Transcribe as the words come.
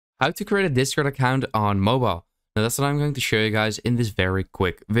How to create a Discord account on mobile. Now that's what I'm going to show you guys in this very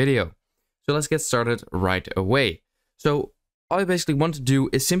quick video. So let's get started right away. So all I basically want to do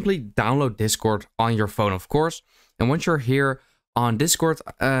is simply download Discord on your phone, of course. And once you're here on Discord,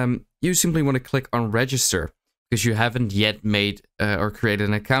 you simply want to click on register because you haven't yet made or created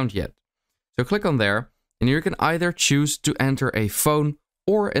an account yet. So click on there and you can either choose to enter a phone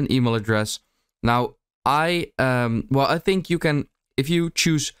or an email address. Now I think you can, if you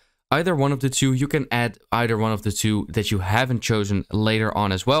choose either one of the two, you can add either one of the two that you haven't chosen later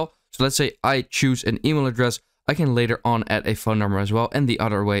on as well. So let's say I choose an email address, I can later on add a phone number as well, and the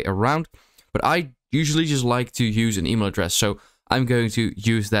other way around. But I usually just like to use an email address, so I'm going to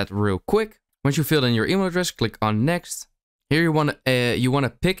use that real quick. Once you fill in your email address, click on next. Here you want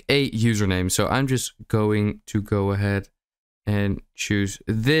to pick a username, so I'm just going to go ahead and choose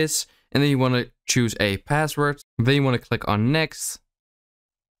this, and then you want to choose a password. Then you want to click on next.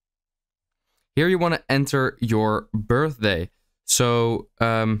 Here you want to enter your birthday. So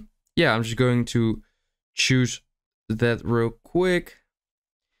yeah, I'm just going to choose that real quick.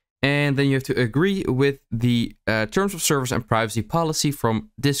 And then you have to agree with the terms of service and privacy policy from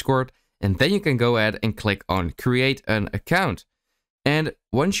Discord. And then you can go ahead and click on create an account. And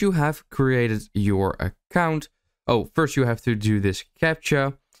once you have created your account, first you have to do this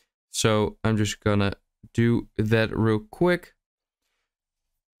CAPTCHA. So I'm just gonna do that real quick.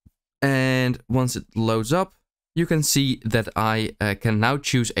 And once it loads up, you can see that I can now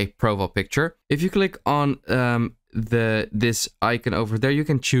choose a profile picture. If you click on this icon over there, you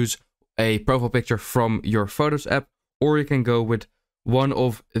can choose a profile picture from your Photos app, or you can go with one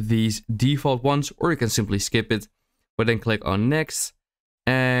of these default ones, or you can simply skip it, but then click on next.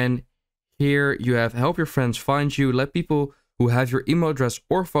 And here you have help your friends find you, let people who have your email address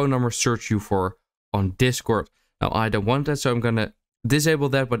or phone number search you for on Discord. Now I don't want that, so I'm gonna disable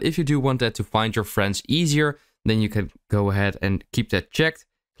that, but if you do want that to find your friends easier, then you can go ahead and keep that checked.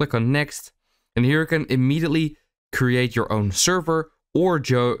 Click on next, and here you can immediately create your own server or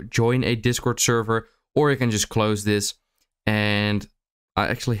join a Discord server, or you can just close this. And I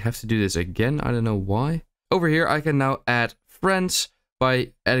actually have to do this again, I don't know why. Over here I can now add friends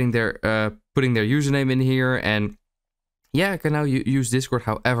by adding their putting their username in here, and yeah, I can now use Discord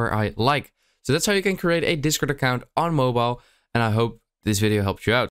however I like. So that's how you can create a Discord account on mobile, and I hope this video helped you out.